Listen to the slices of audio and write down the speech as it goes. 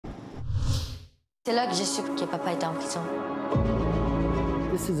C'est là que j'ai su que papa était en prison.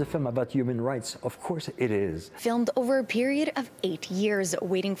 This is a film about human rights. Of course it is. Filmed over a period of 8 years,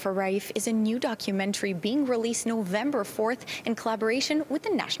 Waiting for Raif is a new documentary being released November 4th in collaboration with the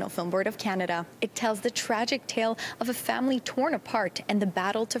National Film Board of Canada. It tells the tragic tale of a family torn apart and the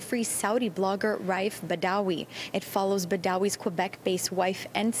battle to free Saudi blogger Raif Badawi. It follows Badawi's Quebec-based wife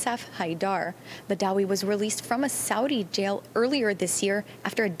Ensaf Haidar. Badawi was released from a Saudi jail earlier this year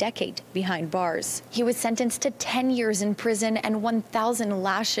after a decade behind bars. He was sentenced to 10 years in prison and 1,000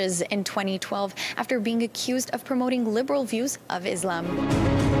 lashes in 2012 after being accused of promoting liberal views of Islam.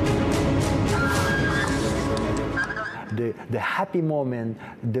 The happy moment,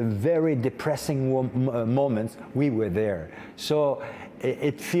 the very depressing moments, we were there. So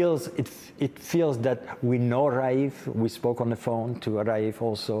it feels that we know Raif. We spoke on the phone to Raif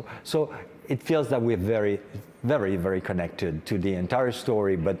also. So it feels that we're very connected to the entire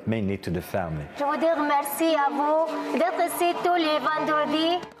story, but mainly to the family. Je voudrais remercier à vous d'être ici tous les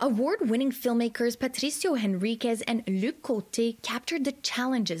vendredis. Award-winning filmmakers Patricio Henriquez and Luc Côté captured the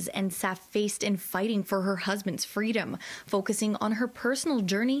challenges Ensaf faced in fighting for her husband's freedom, focusing on her personal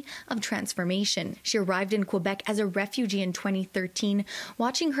journey of transformation. She arrived in Quebec as a refugee in 2013,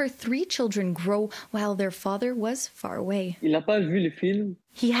 watching her 3 children grow while their father was far away. Il n'a pas vu le film.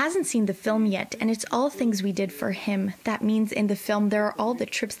 He hasn't seen the film yet, and it's all things we did for him. That means in the film there are all the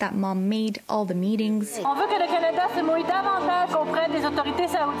trips that Mom made, all the meetings. On veut que le Canada se mouille davantage auprès des autorités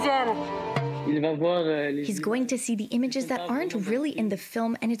saoudiennes. He's going to see the images that aren't really in the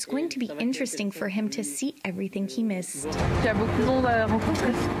film, and it's going to be interesting for him to see everything he missed.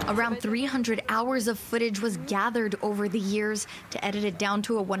 Around 300 hours of footage was gathered over the years. To edit it down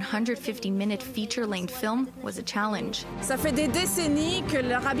to a 150-minute feature-length film was a challenge. Ça fait des décennies que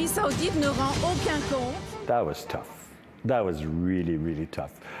l'Arabie Saoudite ne rend aucun compte. That was tough. That was really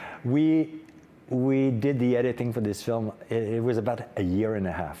tough. We did the editing for this film. It was about a year and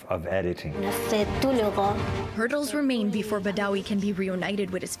a half of editing. Hurdles remain before Badawi can be reunited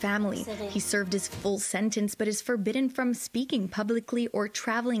with his family. He served his full sentence but is forbidden from speaking publicly or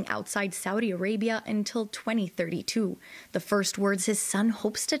traveling outside Saudi Arabia until 2032. The first words his son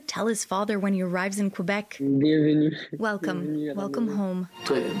hopes to tell his father when he arrives in Quebec. Bienvenue. Welcome home.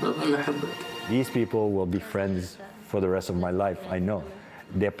 These people will be friends for the rest of my life, I know.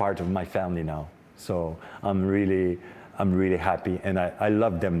 They're part of my family now. So I'm really happy, and I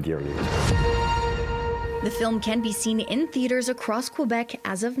love them dearly. The film can be seen in theaters across Quebec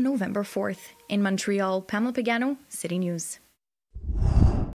as of November 4th. In Montreal, Pamela Pagano, City News.